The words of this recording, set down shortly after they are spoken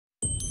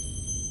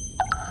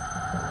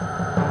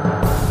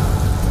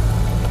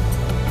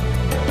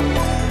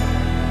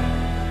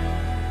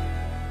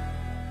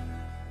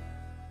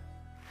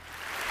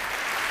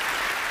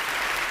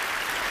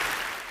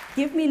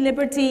Give me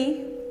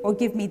liberty or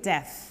give me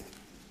death.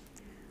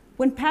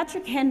 When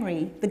Patrick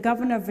Henry, the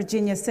governor of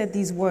Virginia, said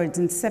these words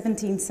in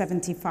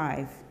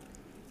 1775,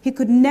 he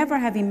could never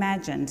have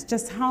imagined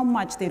just how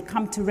much they'd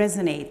come to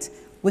resonate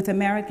with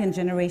American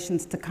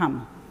generations to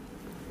come.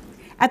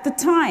 At the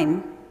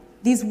time,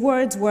 these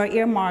words were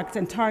earmarked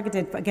and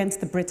targeted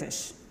against the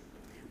British.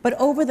 But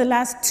over the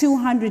last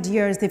 200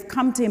 years, they've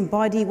come to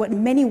embody what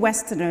many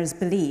Westerners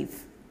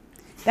believe,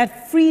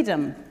 that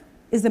freedom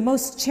is the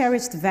most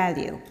cherished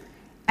value,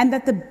 and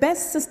that the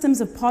best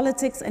systems of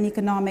politics and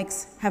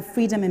economics have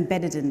freedom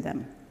embedded in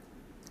them.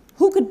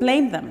 Who could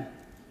blame them?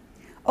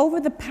 Over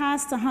the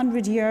past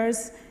 100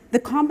 years, the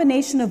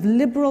combination of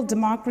liberal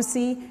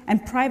democracy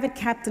and private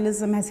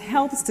capitalism has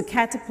helped to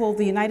catapult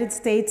the United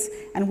States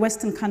and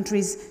Western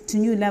countries to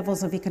new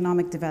levels of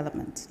economic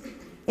development.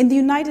 In the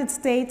United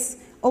States,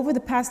 over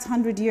the past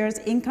 100 years,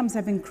 incomes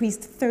have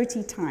increased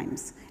 30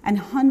 times, and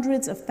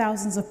hundreds of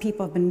thousands of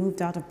people have been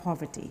moved out of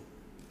poverty.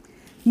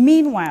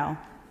 Meanwhile,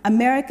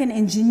 American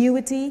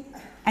ingenuity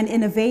and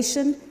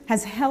innovation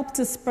has helped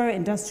to spur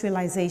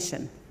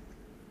industrialization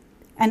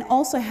and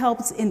also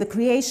helped in the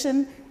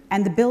creation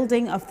and the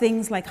building of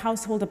things like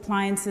household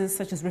appliances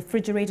such as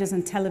refrigerators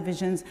and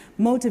televisions,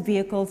 motor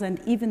vehicles, and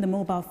even the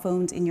mobile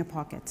phones in your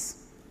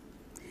pockets.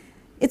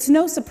 It's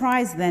no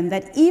surprise then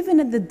that even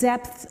in the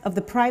depths of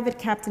the private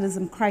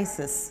capitalism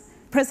crisis,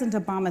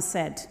 President Obama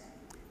said,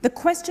 "The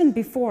question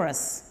before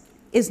us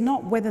is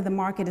not whether the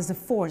market is a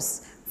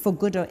force for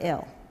good or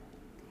ill.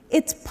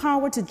 Its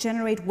power to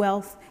generate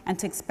wealth and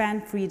to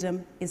expand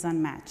freedom is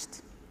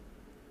unmatched."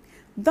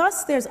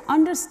 Thus, there's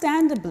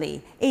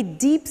understandably a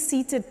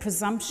deep-seated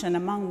presumption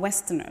among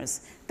Westerners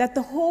that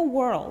the whole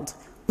world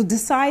will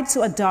decide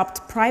to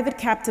adopt private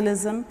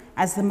capitalism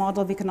as the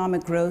model of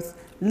economic growth,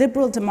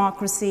 liberal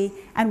democracy,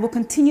 and will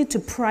continue to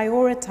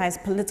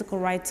prioritize political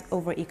rights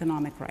over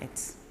economic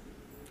rights.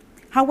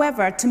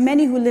 However, to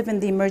many who live in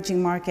the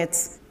emerging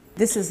markets,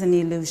 this is an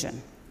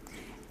illusion.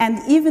 And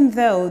even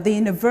though the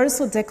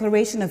Universal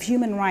Declaration of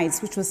Human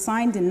Rights, which was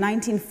signed in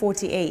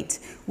 1948,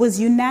 was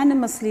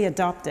unanimously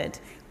adopted,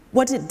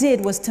 what it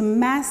did was to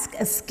mask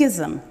a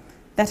schism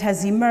that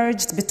has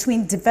emerged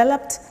between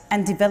developed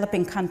and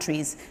developing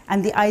countries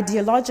and the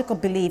ideological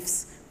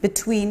beliefs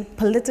between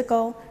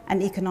political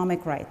and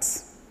economic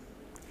rights.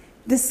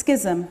 This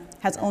schism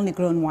has only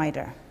grown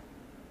wider.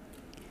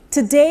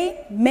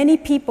 Today, many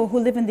people who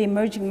live in the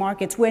emerging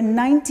markets, where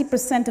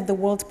 90% of the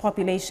world's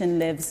population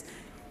lives,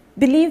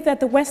 believe that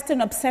the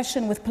Western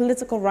obsession with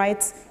political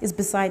rights is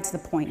besides the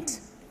point.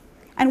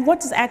 And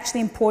what is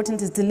actually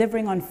important is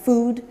delivering on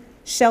food,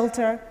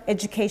 shelter,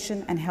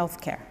 education, and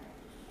healthcare.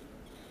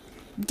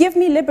 Give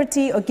me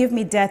liberty or give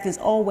me death is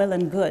all well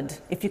and good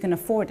if you can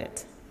afford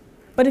it.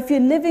 But if you're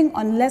living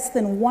on less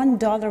than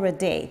 $1 a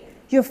day,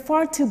 you're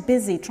far too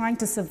busy trying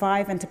to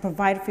survive and to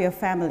provide for your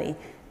family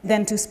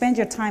than to spend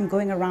your time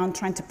going around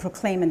trying to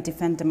proclaim and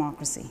defend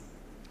democracy.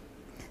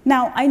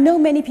 Now, I know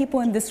many people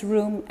in this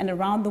room and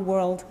around the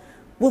world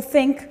will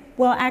think,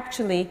 well,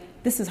 actually,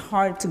 this is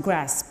hard to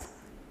grasp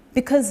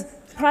because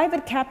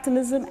private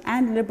capitalism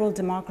and liberal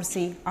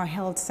democracy are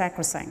held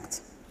sacrosanct.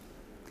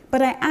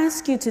 But I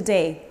ask you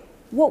today,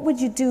 what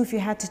would you do if you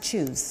had to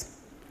choose?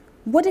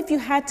 What if you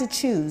had to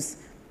choose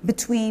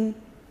between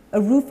a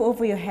roof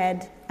over your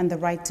head and the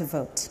right to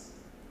vote?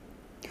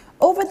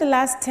 Over the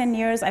last 10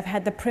 years, I've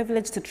had the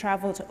privilege to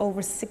travel to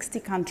over 60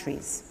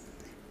 countries,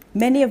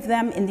 many of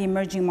them in the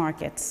emerging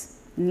markets,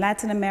 in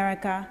Latin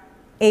America,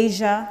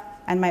 Asia,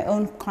 and my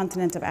own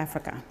continent of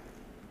Africa.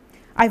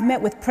 I've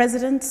met with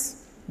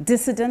presidents,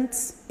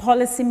 dissidents,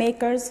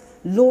 policymakers,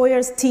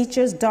 lawyers,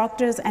 teachers,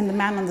 doctors, and the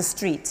man on the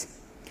street.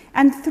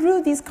 And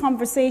through these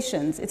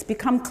conversations, it's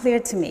become clear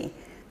to me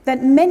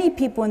that many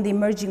people in the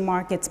emerging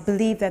markets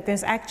believe that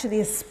there's actually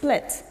a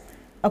split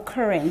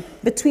occurring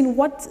between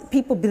what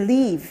people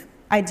believe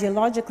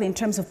ideologically in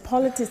terms of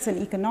politics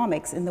and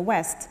economics in the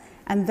West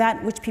and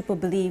that which people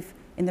believe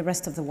in the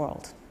rest of the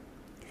world.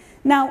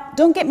 Now,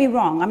 don't get me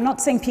wrong, I'm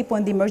not saying people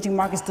in the emerging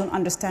markets don't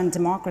understand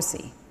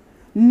democracy,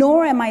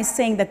 nor am I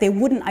saying that they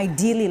wouldn't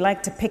ideally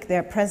like to pick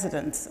their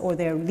presidents or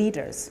their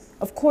leaders.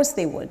 Of course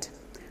they would.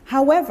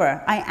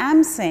 However, I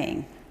am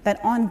saying that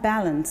on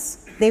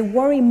balance, they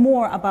worry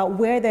more about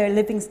where their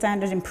living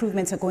standard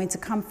improvements are going to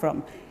come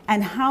from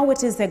and how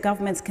it is their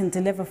governments can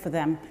deliver for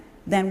them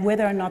than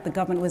whether or not the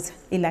government was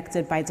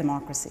elected by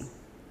democracy.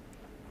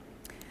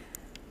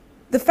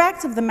 The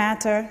fact of the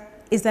matter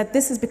is that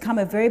this has become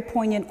a very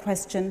poignant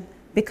question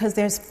because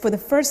there's, for the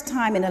first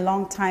time in a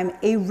long time,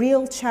 a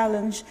real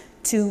challenge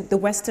to the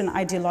Western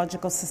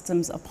ideological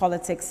systems of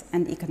politics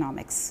and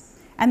economics.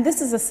 And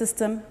this is a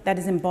system that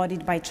is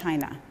embodied by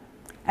China.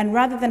 And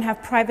rather than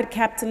have private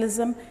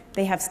capitalism,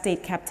 they have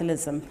state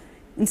capitalism.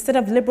 Instead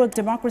of liberal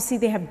democracy,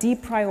 they have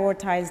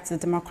deprioritized the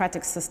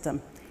democratic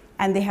system.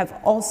 And they have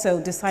also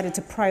decided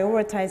to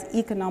prioritize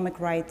economic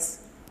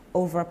rights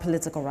over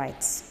political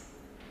rights.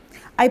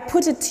 I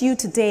put it to you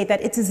today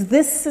that it is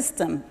this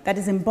system that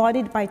is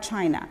embodied by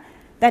China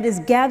that is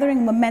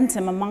gathering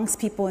momentum amongst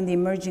people in the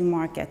emerging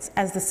markets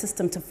as the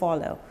system to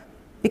follow.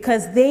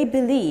 because they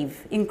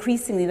believe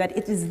increasingly that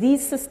it is the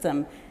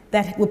system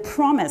that will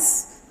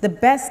promise the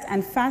best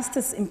and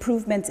fastest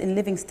improvements in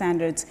living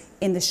standards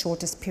in the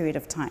shortest period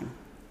of time.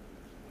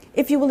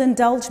 If you will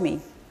indulge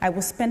me, I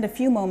will spend a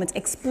few moments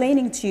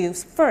explaining to you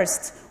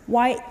first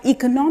why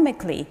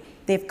economically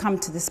they've come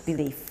to this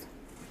belief.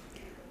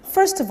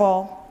 First of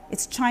all,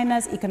 it's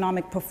China's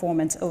economic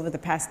performance over the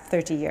past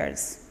 30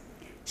 years.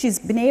 She's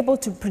been able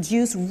to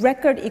produce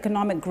record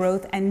economic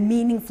growth and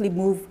meaningfully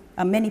move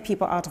many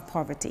people out of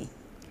poverty.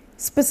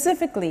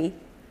 Specifically,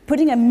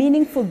 putting a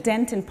meaningful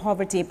dent in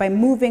poverty by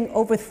moving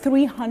over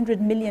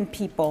 300 million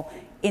people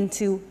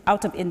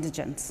out of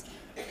indigence.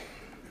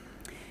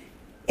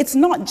 It's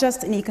not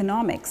just in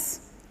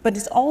economics, but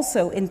it's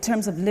also in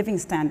terms of living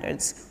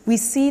standards. We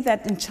see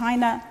that in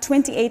China,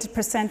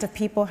 28% of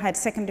people had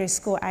secondary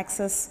school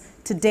access.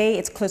 Today,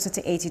 it's closer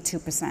to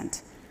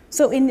 82%.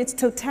 So in its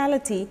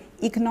totality,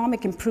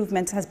 economic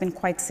improvement has been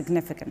quite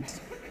significant.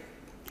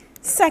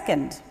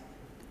 Second,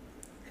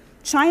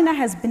 China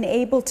has been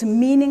able to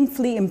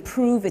meaningfully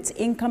improve its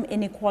income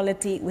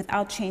inequality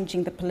without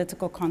changing the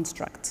political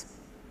construct.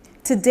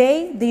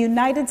 Today, the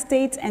United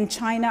States and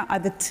China are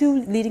the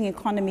two leading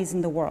economies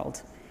in the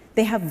world.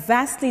 They have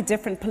vastly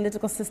different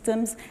political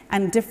systems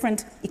and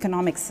different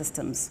economic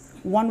systems,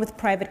 one with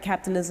private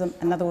capitalism,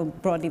 another one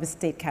broadly with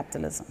state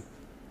capitalism.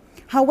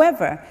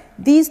 However,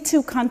 these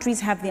two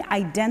countries have the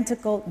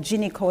identical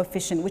Gini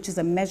coefficient, which is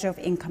a measure of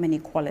income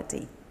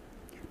inequality.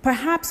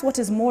 Perhaps what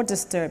is more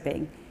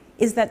disturbing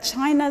is that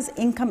China's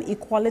income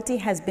equality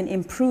has been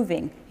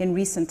improving in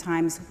recent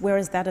times,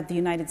 whereas that of the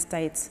United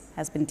States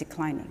has been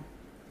declining.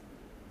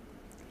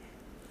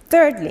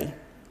 Thirdly,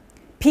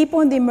 people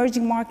in the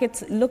emerging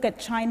markets look at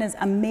China's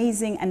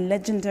amazing and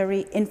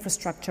legendary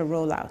infrastructure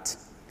rollout.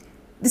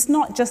 It's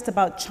not just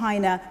about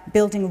China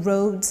building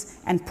roads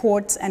and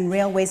ports and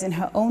railways in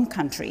her own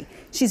country.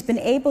 She's been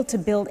able to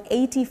build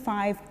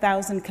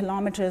 85,000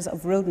 kilometers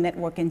of road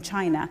network in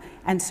China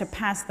and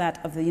surpass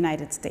that of the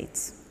United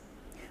States.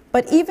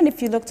 But even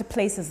if you look to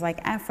places like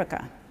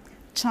Africa,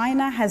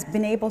 China has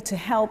been able to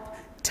help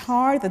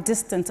tar the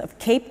distance of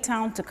Cape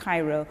Town to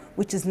Cairo,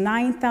 which is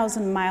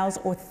 9,000 miles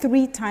or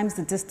 3 times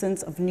the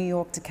distance of New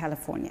York to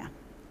California.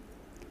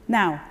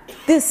 Now,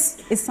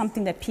 this is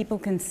something that people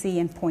can see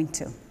and point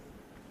to.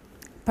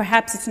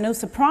 Perhaps it's no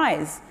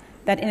surprise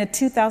that in a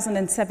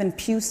 2007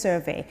 Pew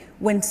survey,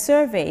 when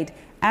surveyed,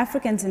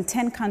 Africans in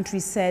 10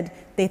 countries said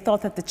they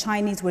thought that the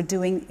Chinese were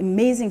doing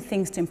amazing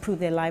things to improve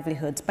their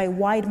livelihoods by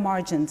wide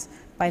margins,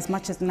 by as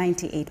much as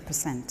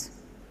 98%.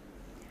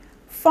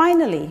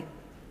 Finally,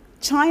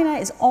 China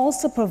is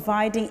also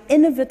providing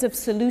innovative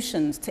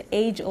solutions to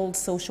age-old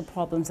social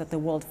problems that the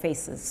world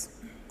faces.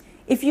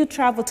 If you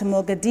travel to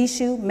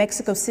Mogadishu,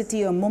 Mexico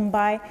City, or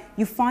Mumbai,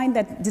 you find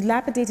that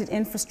dilapidated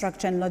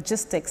infrastructure and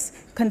logistics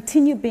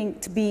continue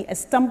to be a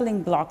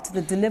stumbling block to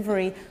the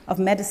delivery of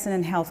medicine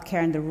and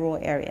healthcare in the rural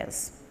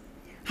areas.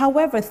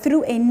 However,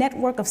 through a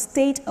network of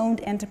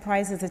state-owned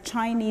enterprises, the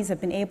Chinese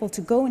have been able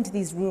to go into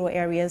these rural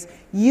areas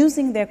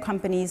using their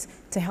companies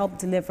to help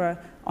deliver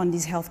on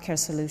these healthcare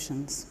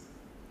solutions.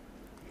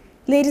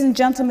 Ladies and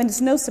gentlemen, it's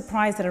no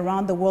surprise that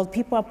around the world,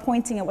 people are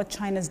pointing at what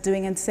China's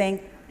doing and saying,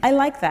 I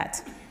like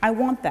that, I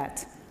want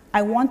that.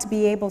 I want to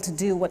be able to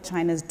do what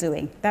China's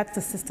doing. That's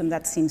the system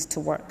that seems to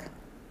work.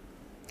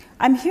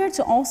 I'm here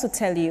to also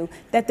tell you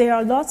that there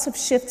are lots of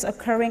shifts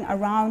occurring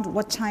around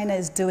what China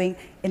is doing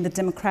in the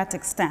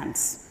democratic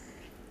stance.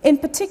 In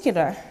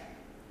particular,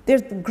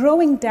 there's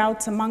growing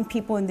doubts among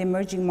people in the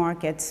emerging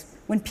markets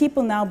when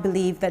people now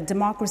believe that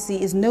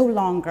democracy is no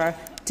longer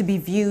to be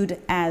viewed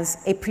as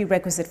a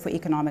prerequisite for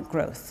economic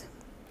growth.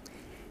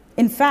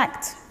 In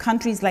fact,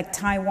 countries like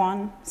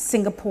Taiwan,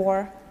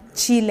 Singapore,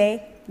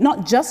 Chile,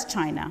 not just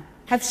China,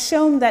 have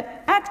shown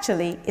that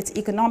actually it's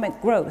economic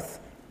growth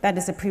that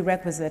is a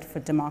prerequisite for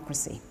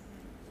democracy.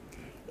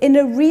 In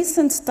a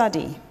recent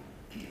study,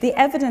 the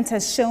evidence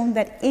has shown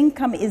that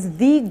income is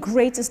the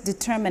greatest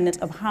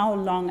determinant of how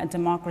long a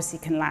democracy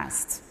can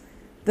last.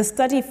 The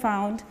study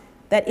found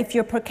that if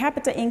your per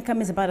capita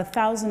income is about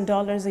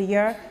 $1,000 a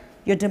year,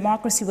 your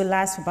democracy will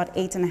last for about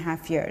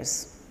 8.5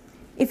 years.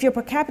 If your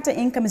per capita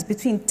income is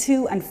between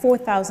 $2,000 and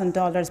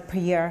 $4,000 per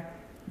year,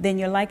 then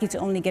you're likely to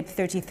only get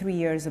 33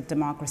 years of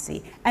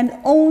democracy. And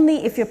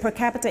only if your per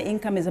capita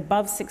income is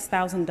above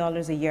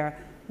 $6,000 a year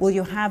will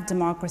you have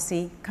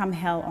democracy come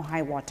hell or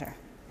high water.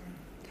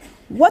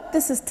 What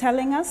this is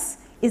telling us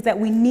is that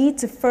we need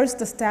to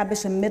first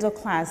establish a middle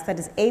class that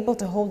is able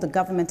to hold the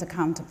government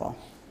accountable.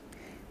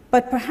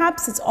 But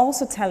perhaps it's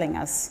also telling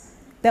us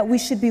that we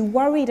should be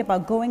worried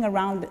about going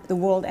around the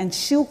world and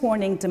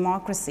shoehorning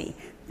democracy,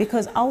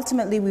 because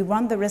ultimately we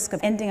run the risk of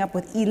ending up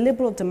with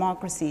illiberal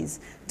democracies,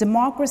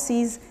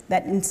 democracies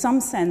that in some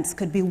sense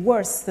could be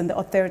worse than the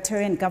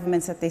authoritarian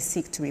governments that they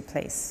seek to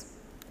replace.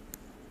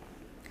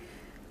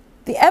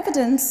 The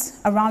evidence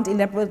around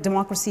illiberal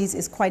democracies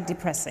is quite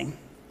depressing.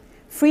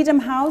 Freedom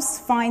House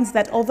finds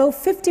that although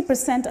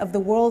 50% of the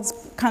world's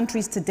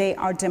countries today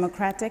are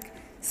democratic,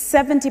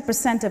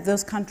 70% of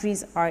those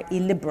countries are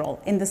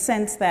illiberal in the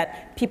sense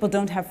that people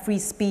don't have free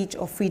speech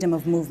or freedom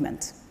of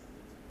movement.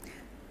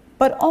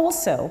 But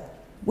also,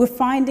 we're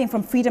finding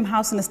from Freedom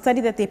House in a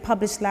study that they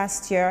published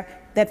last year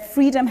that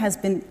freedom has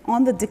been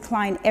on the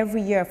decline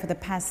every year for the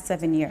past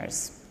 7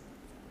 years.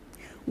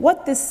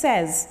 What this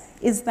says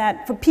is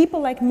that for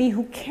people like me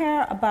who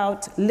care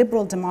about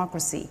liberal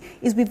democracy,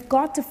 is we've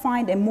got to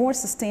find a more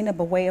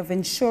sustainable way of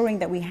ensuring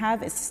that we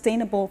have a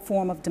sustainable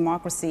form of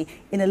democracy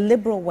in a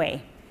liberal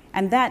way,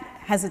 and that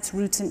has its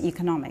roots in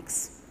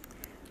economics.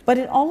 But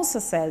it also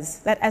says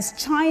that as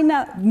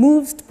China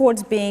moves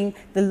towards being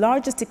the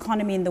largest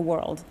economy in the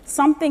world,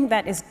 something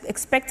that is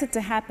expected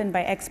to happen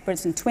by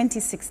experts in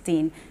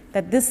 2016,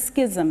 that this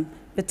schism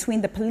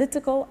between the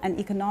political and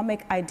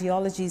economic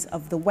ideologies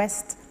of the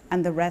West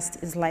and the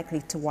rest is likely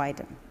to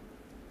widen.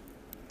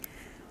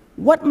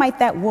 What might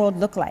that world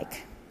look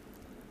like?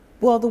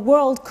 Well, the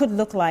world could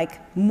look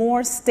like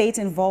more state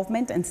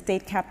involvement and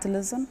state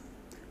capitalism,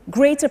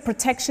 greater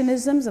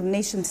protectionisms of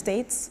nation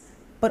states,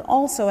 but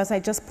also, as I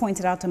just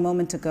pointed out a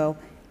moment ago,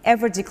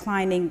 ever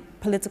declining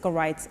political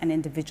rights and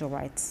individual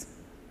rights.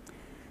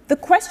 The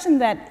question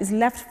that is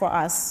left for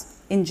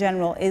us in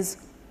general is,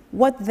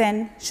 what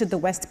then should the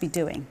West be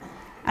doing?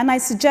 And I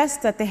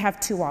suggest that they have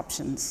two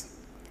options.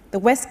 The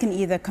West can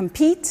either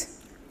compete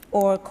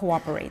or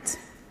cooperate.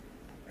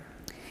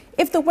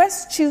 If the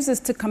West chooses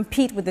to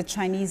compete with the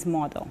Chinese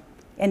model,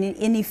 and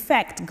in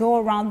effect go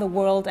around the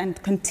world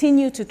and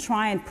continue to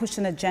try and push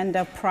an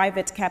agenda of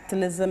private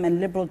capitalism and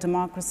liberal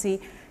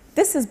democracy,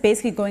 this is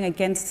basically going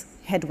against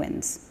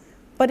headwinds.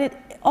 But it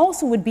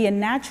also would be a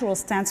natural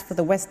stance for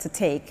the West to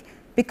take,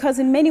 because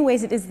in many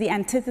ways it is the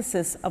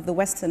antithesis of the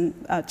Western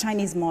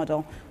Chinese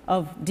model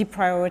of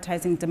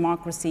deprioritizing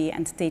democracy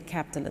and state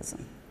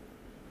capitalism.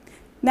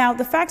 Now,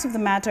 the fact of the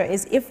matter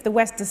is, if the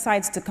West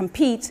decides to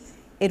compete,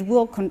 it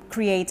will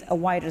create a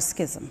wider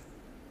schism.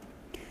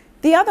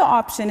 The other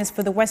option is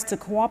for the West to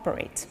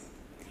cooperate.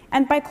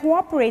 And by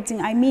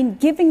cooperating, I mean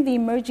giving the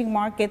emerging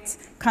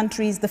markets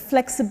countries the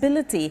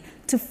flexibility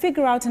to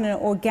figure out in an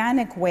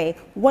organic way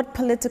what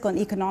political and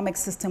economic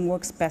system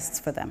works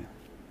best for them.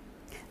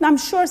 Now, I'm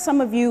sure some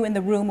of you in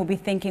the room will be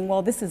thinking,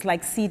 well, this is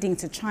like ceding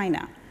to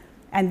China.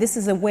 And this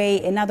is a way,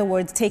 in other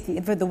words,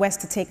 for the West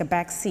to take a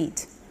back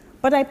seat.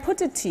 But I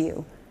put it to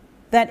you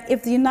that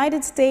if the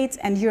United States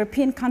and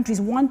European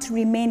countries want to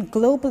remain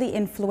globally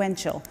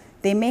influential,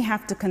 they may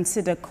have to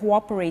consider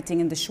cooperating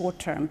in the short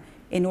term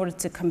in order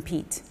to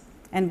compete.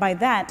 And by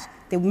that,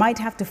 they might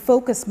have to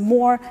focus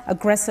more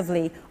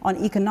aggressively on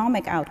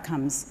economic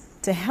outcomes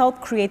to help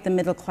create the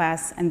middle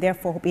class and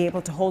therefore be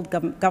able to hold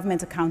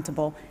government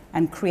accountable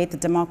and create the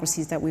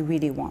democracies that we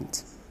really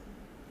want.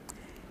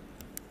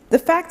 The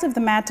fact of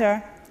the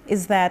matter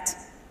is that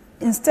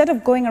instead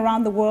of going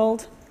around the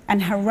world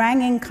and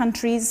haranguing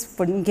countries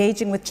for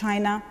engaging with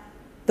China,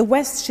 the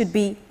West should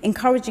be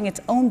encouraging its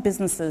own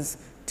businesses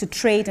to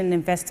trade and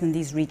invest in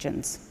these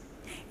regions.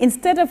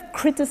 Instead of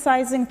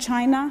criticizing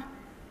China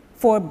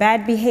for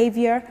bad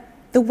behavior,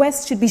 the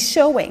West should be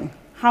showing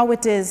how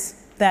it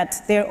is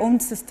that their own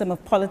system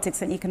of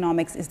politics and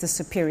economics is the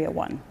superior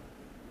one.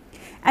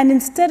 And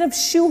instead of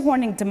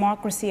shoehorning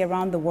democracy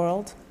around the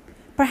world,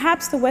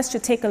 perhaps the West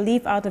should take a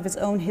leaf out of its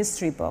own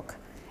history book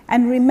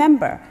and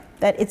remember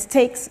that it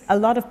takes a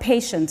lot of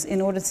patience in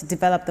order to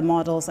develop the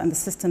models and the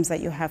systems that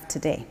you have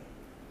today.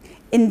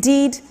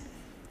 Indeed,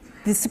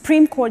 the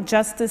Supreme Court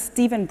Justice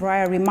Stephen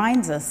Breyer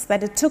reminds us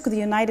that it took the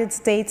United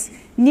States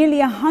nearly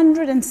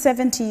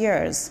 170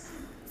 years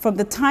from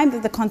the time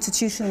that the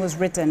Constitution was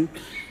written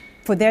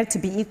for there to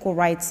be equal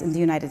rights in the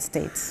United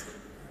States.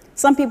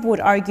 Some people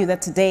would argue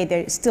that today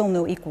there is still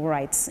no equal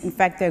rights. In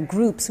fact, there are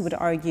groups who would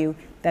argue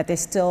that they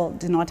still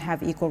do not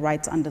have equal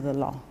rights under the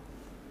law.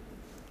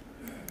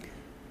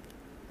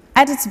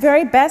 At its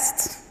very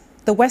best,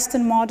 the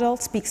Western model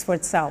speaks for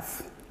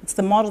itself. It's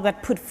the model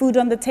that put food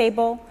on the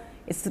table,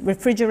 it's the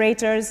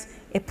refrigerators,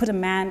 it put a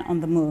man on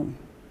the moon.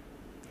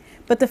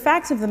 But the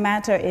fact of the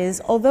matter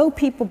is, although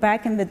people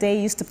back in the day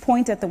used to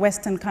point at the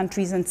Western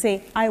countries and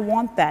say, I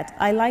want that,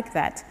 I like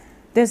that,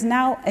 there's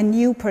now a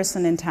new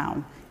person in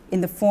town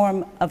in the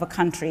form of a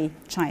country,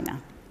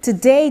 China.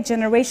 Today,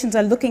 generations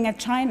are looking at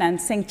China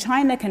and saying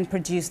China can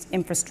produce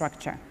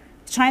infrastructure,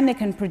 China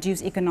can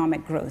produce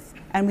economic growth,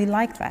 and we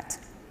like that.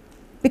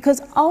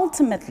 Because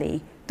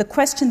ultimately, the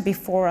question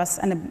before us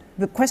and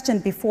the question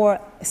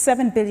before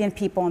 7 billion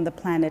people on the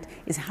planet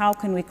is how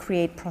can we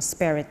create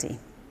prosperity?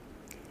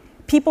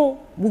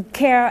 People will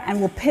care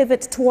and will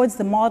pivot towards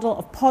the model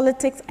of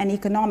politics and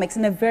economics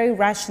in a very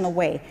rational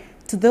way,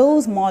 to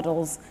those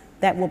models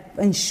that will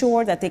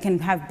ensure that they can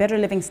have better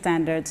living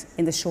standards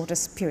in the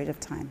shortest period of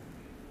time.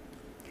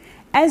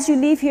 As you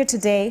leave here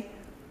today,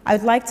 I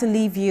would like to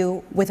leave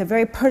you with a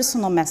very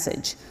personal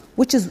message,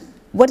 which is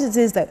what it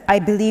is that I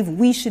believe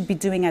we should be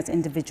doing as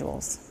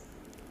individuals.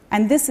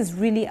 And this is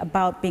really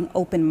about being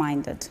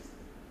open-minded.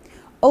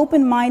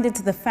 Open-minded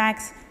to the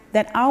fact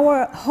that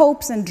our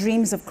hopes and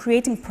dreams of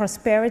creating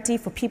prosperity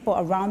for people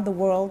around the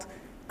world,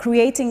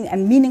 creating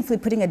and meaningfully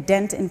putting a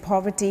dent in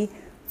poverty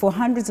for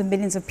hundreds of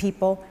millions of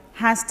people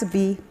has to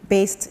be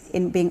based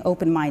in being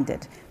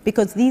open-minded,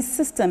 because these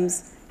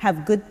systems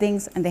have good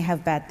things and they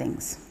have bad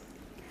things.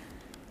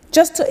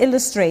 Just to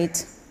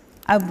illustrate,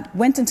 I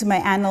went into my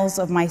annals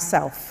of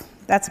myself.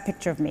 That's a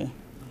picture of me.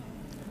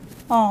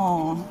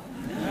 Oh.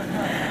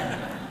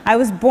 I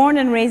was born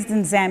and raised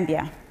in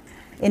Zambia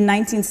in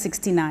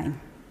 1969.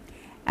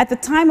 At the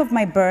time of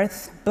my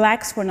birth,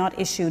 blacks were not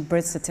issued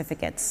birth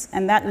certificates,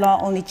 and that law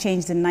only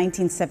changed in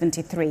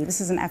 1973.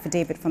 This is an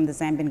affidavit from the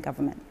Zambian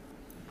government.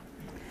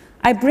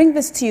 I bring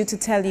this to you to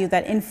tell you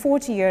that in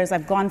 40 years,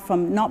 I've gone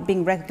from not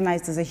being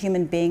recognized as a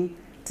human being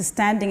to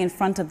standing in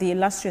front of the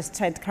illustrious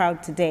TED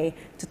crowd today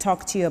to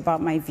talk to you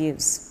about my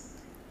views.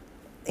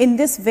 In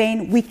this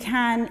vein, we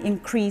can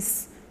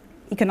increase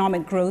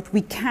economic growth.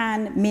 We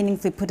can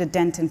meaningfully put a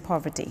dent in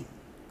poverty.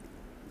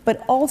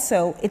 But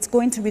also, it's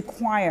going to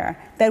require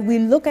that we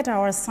look at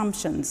our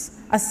assumptions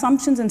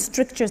and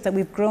strictures that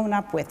we've grown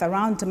up with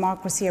around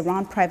democracy,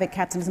 around private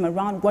capitalism,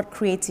 around what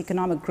creates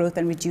economic growth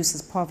and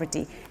reduces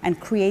poverty and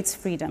creates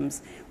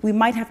freedoms. We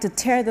might have to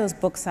tear those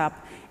books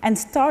up and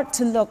start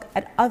to look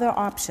at other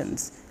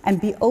options and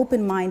be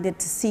open-minded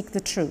to seek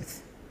the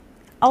truth.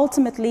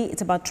 Ultimately,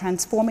 it's about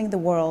transforming the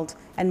world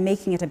and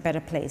making it a better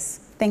place.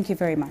 Thank you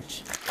very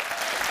much.